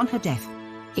 Upon her death,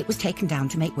 it was taken down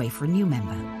to make way for a new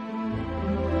member.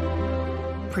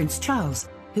 Prince Charles,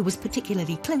 who was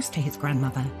particularly close to his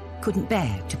grandmother, couldn't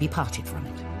bear to be parted from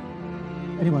it.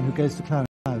 Anyone who goes to Clarence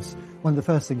House, one of the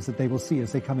first things that they will see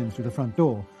as they come in through the front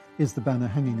door is the banner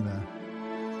hanging there.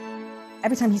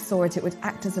 Every time he saw it, it would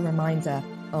act as a reminder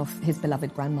of his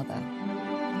beloved grandmother.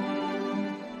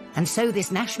 And so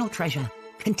this national treasure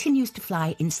continues to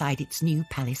fly inside its new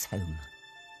palace home.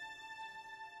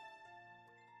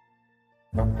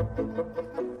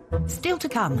 Still to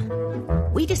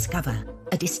come, we discover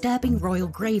a disturbing royal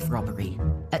grave robbery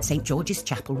at St. George's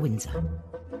Chapel, Windsor.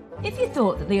 If you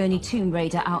thought that the only tomb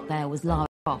raider out there was Lara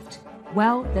Croft,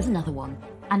 well, there's another one.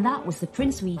 and that was the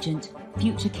Prince Regent,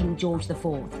 future King George IV.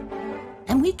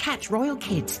 And we catch royal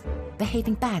kids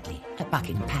behaving badly at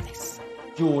Buckingham Palace.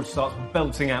 George starts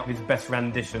belting out his best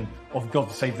rendition of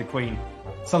God Save the Queen.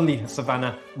 Suddenly,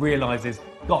 Savannah realises,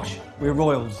 gosh, we're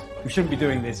royals, we shouldn't be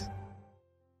doing this.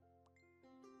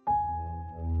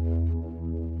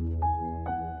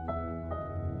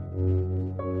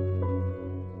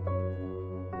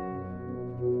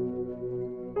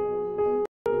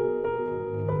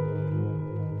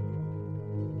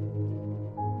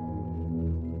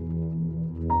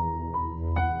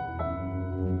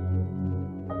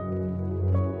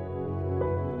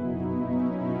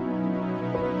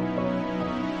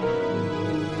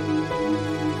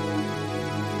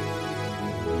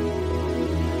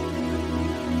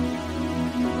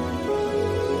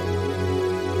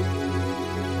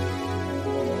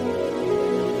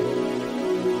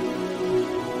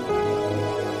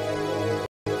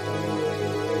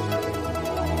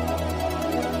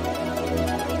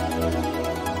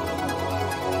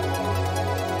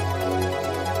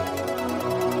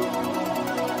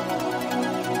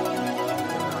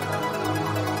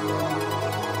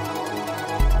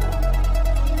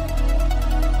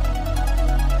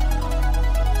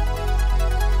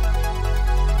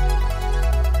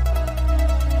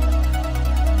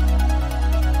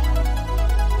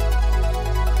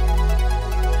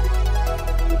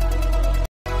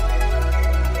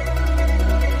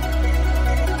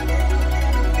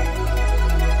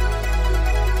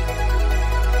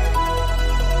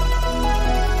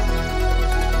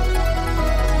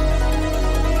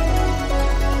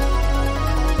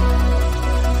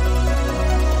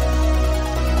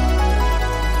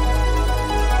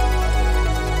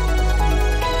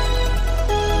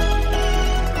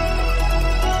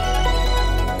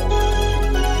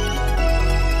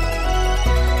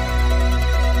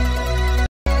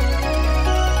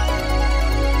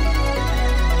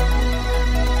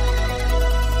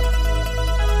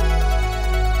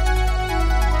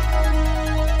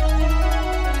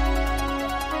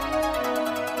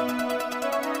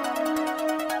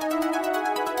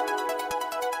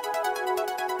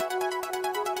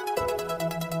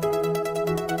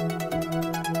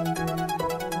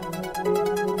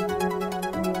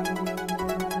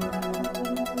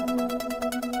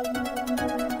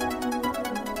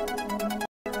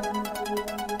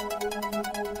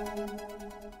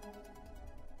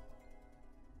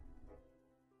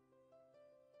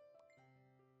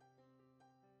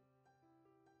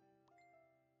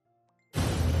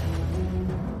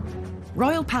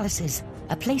 Royal palaces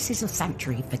are places of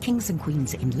sanctuary for kings and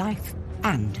queens in life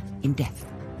and in death.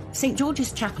 St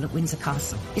George's Chapel at Windsor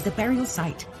Castle is the burial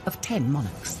site of 10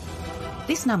 monarchs.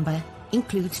 This number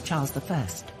includes Charles I,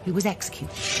 who was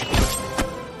executed.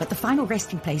 But the final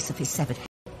resting place of his severed head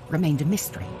remained a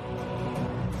mystery.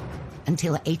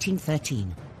 Until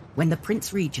 1813, when the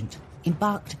Prince Regent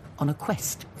embarked on a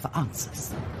quest for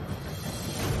answers.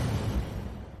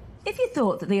 If you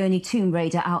thought that the only Tomb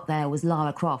Raider out there was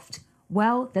Lara Croft,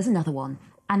 well, there's another one,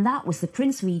 and that was the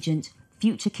Prince Regent,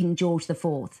 future King George IV.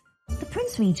 The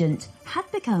Prince Regent had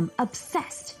become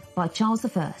obsessed by Charles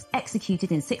I,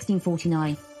 executed in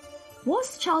 1649.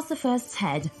 Was Charles I's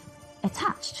head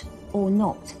attached or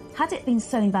not? Had it been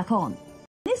sewn back on?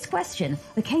 This question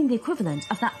became the equivalent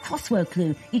of that crossword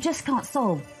clue you just can't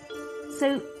solve.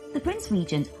 So the Prince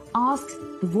Regent asked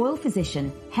the royal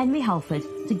physician, Henry Halford,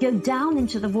 to go down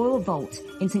into the royal vault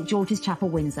in St George's Chapel,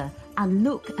 Windsor, and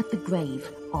look at the grave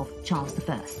of Charles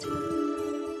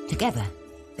I. Together,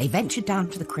 they ventured down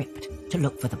to the crypt to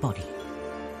look for the body.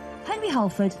 Henry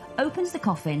Halford opens the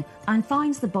coffin and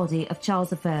finds the body of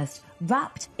Charles I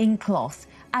wrapped in cloth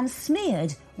and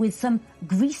smeared with some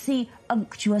greasy,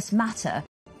 unctuous matter.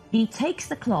 He takes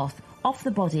the cloth off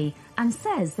the body and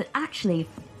says that actually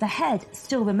the head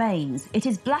still remains. It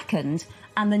is blackened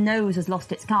and the nose has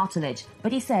lost its cartilage.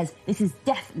 But he says this is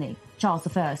definitely Charles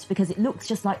I because it looks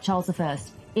just like Charles I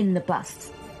in the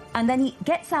bust. And then he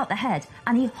gets out the head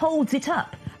and he holds it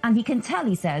up and he can tell,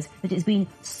 he says, that it's been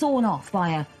sawn off by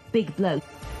a big blow.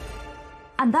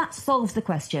 And that solves the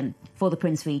question for the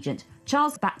Prince Regent.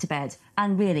 Charles back to bed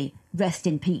and really rest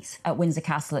in peace at Windsor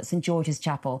Castle at St George's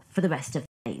Chapel for the rest of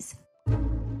the days.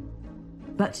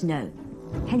 But no,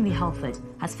 Henry Halford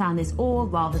has found this all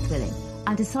rather thrilling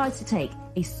and decides to take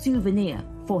a souvenir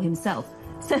for himself.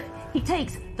 So he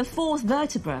takes the fourth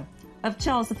vertebra of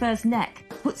Charles I's neck,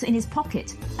 puts it in his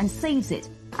pocket and saves it,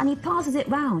 and he passes it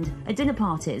round at dinner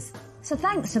parties. So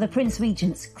thanks to the Prince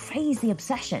Regent's crazy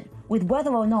obsession with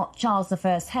whether or not Charles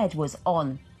I's head was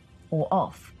on or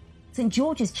off, St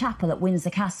George's Chapel at Windsor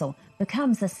Castle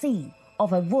becomes the scene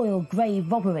of a royal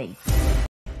grave robbery.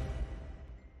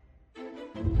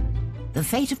 The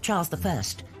fate of Charles I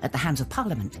at the hands of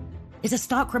Parliament is a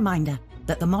stark reminder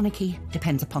that the monarchy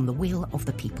depends upon the will of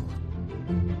the people.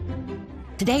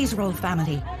 Today's royal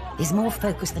family is more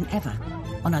focused than ever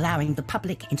on allowing the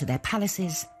public into their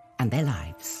palaces and their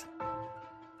lives.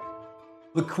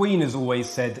 The Queen has always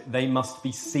said they must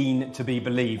be seen to be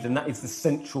believed, and that is the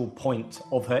central point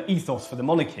of her ethos for the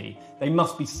monarchy. They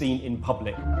must be seen in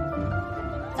public.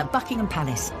 At Buckingham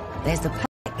Palace, there's the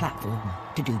perfect platform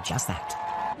to do just that.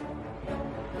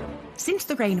 Since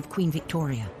the reign of Queen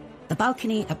Victoria, the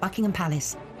balcony at Buckingham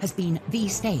Palace has been the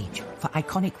stage for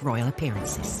iconic royal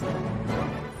appearances.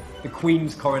 The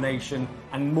Queen's coronation,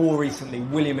 and more recently,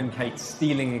 William and Kate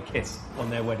stealing a kiss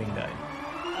on their wedding day.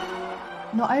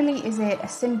 Not only is it a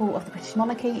symbol of the British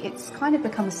monarchy, it's kind of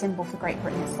become a symbol for Great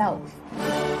Britain itself.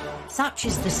 Such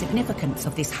is the significance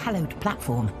of this hallowed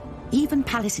platform. Even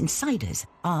palace insiders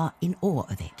are in awe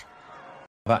of it.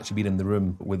 I've actually been in the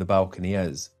room where the balcony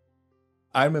is.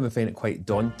 I remember finding it quite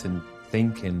daunting,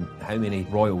 thinking how many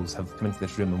royals have come into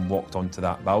this room and walked onto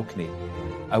that balcony.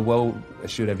 I will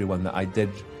assure everyone that I did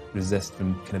resist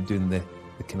from kind of doing the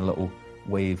kind of little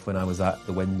wave when I was at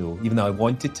the window, even though I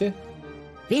wanted to.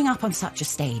 Being up on such a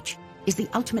stage is the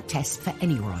ultimate test for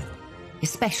any royal,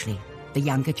 especially the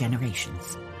younger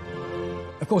generations.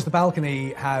 Of course, the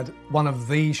balcony had one of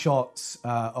the shots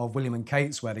of William and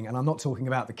Kate's wedding, and I'm not talking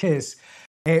about the kiss.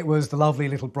 It was the lovely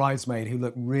little bridesmaid who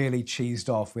looked really cheesed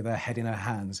off with her head in her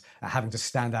hands at having to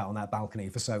stand out on that balcony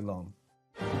for so long.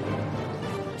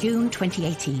 June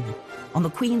 2018, on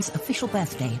the Queen's official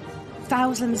birthday,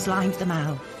 thousands lined the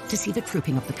Mall to see the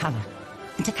trooping of the colour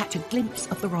and to catch a glimpse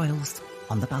of the royals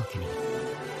on the balcony.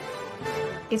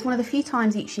 It's one of the few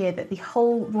times each year that the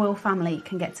whole royal family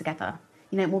can get together.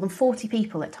 You know, more than 40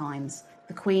 people at times.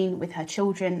 The Queen with her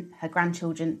children, her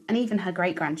grandchildren, and even her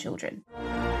great-grandchildren.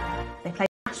 They play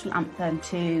the national anthem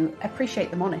to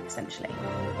appreciate the monarch, essentially.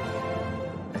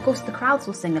 Of course, the crowds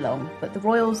will sing along, but the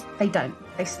royals, they don't.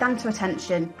 They stand to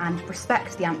attention and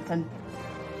respect the anthem.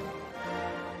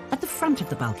 At the front of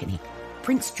the balcony,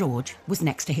 Prince George was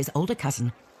next to his older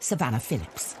cousin, Savannah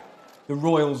Phillips. The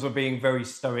royals were being very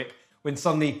stoic when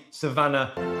suddenly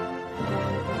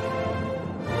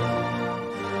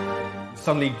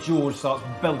George starts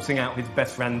belting out his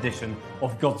best rendition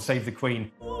of God Save the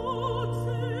Queen.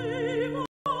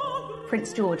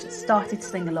 Prince George started to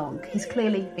sing along. He's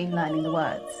clearly been learning the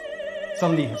words.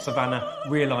 Suddenly Savannah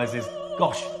realises,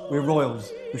 gosh, we're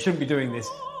royals, we shouldn't be doing this.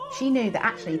 She knew that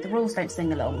actually the royals don't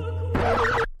sing along.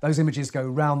 Those images go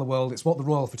round the world. It's what the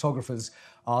royal photographers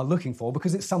are looking for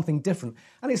because it's something different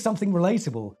and it's something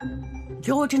relatable.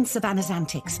 George and Savannah's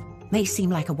antics may seem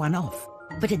like a one-off,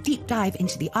 but a deep dive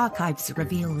into the archives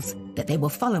reveals that they were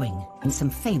following in some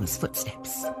famous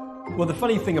footsteps. Well, the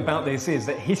funny thing about this is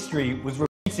that history was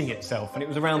repeating itself, and it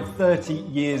was around 30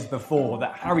 years before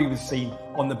that Harry was seen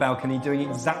on the balcony doing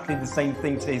exactly the same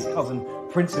thing to his cousin,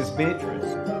 Princess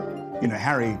Beatrice. You know,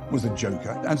 Harry was a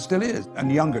joker and still is,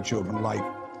 and younger children like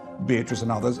Beatrice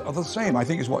and others are the same. I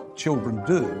think it's what children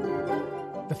do.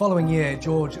 The following year,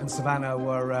 George and Savannah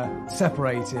were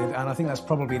separated, and I think that's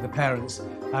probably the parents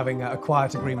having a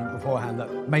quiet agreement beforehand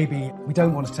that maybe we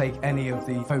don't want to take any of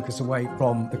the focus away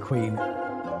from the Queen.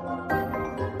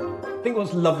 I think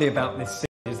what's lovely about this scene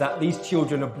is that these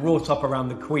children are brought up around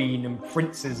the Queen and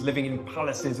princes living in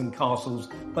palaces and castles,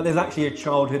 but there's actually a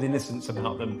childhood innocence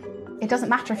about them. It doesn't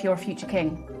matter if you're a future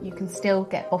king, you can still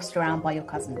get bossed around by your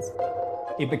cousins.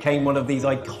 It became one of these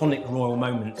iconic royal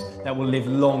moments that will live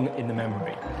long in the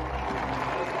memory.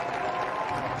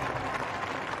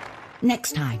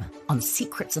 Next time on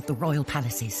Secrets of the Royal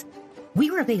Palaces, we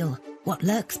reveal what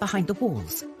lurks behind the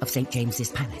walls of St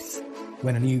James's Palace.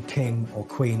 When a new king or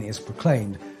queen is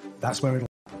proclaimed, that's where it'll...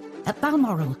 At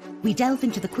Balmoral, we delve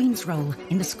into the Queen's role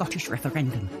in the Scottish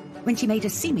referendum, when she made a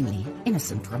seemingly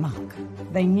innocent remark.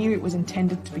 They knew it was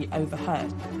intended to be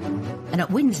overheard. And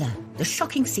at Windsor, the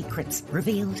shocking secrets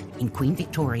revealed in Queen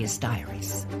Victoria's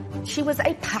diaries. She was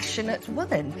a passionate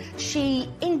woman. She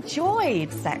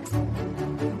enjoyed sex.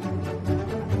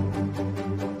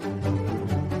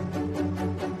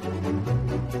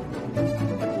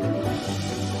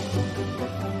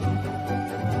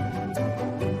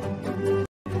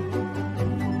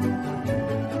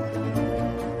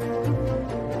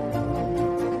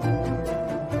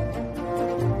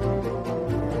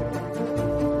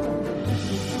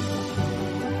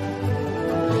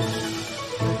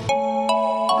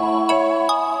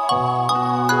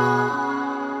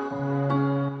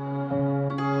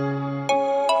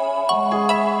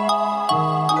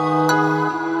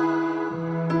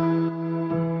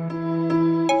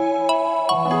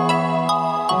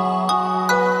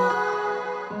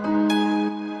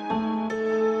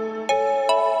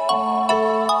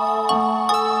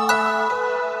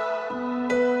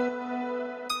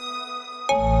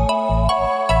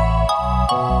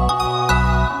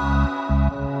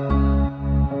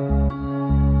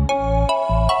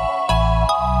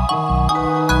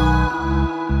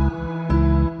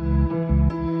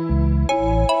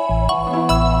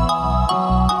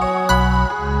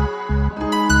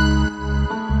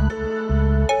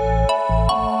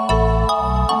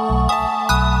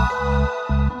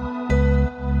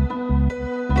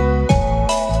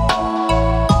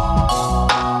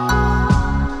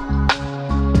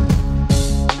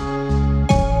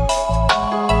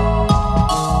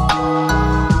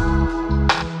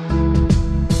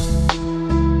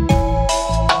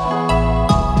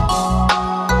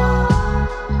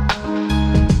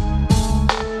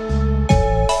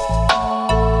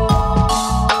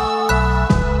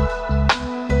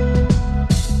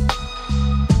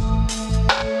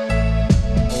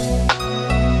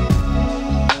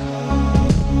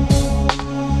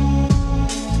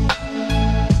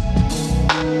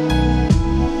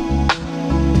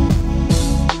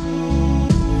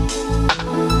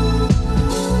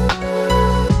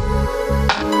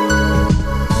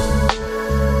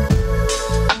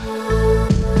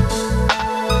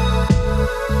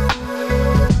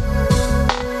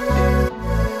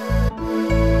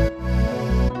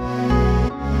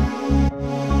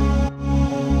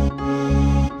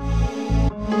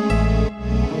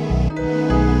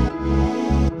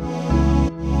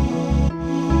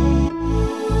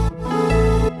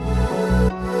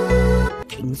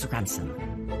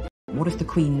 What if the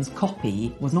Queen's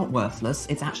copy was not worthless?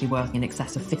 It's actually worth in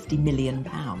excess of £50 million.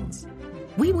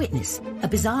 We witness a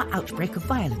bizarre outbreak of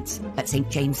violence at St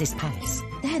James's Palace.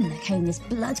 Then there came this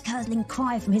blood-curdling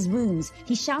cry from his rooms.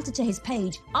 He shouted to his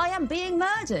page, "I am being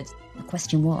murdered!" The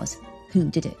question was,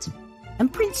 who did it?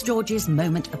 And Prince George's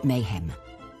moment of mayhem.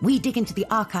 We dig into the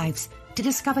archives to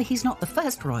discover he's not the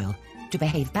first royal to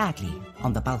behave badly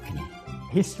on the balcony.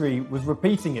 History was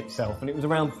repeating itself, and it was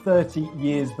around 30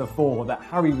 years before that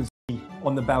Harry was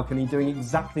on the balcony doing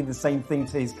exactly the same thing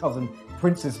to his cousin,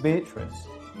 Princess Beatrice.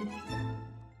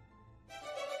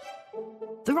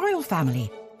 The royal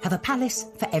family have a palace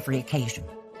for every occasion.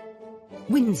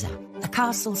 Windsor, a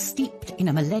castle steeped in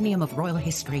a millennium of royal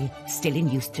history, still in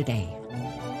use today.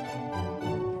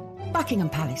 Buckingham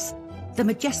Palace, the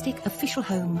majestic official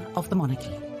home of the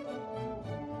monarchy.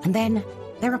 And then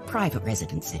there are private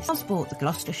residences. Charles bought the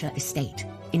Gloucestershire estate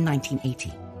in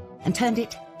 1980 and turned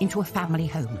it into a family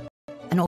home.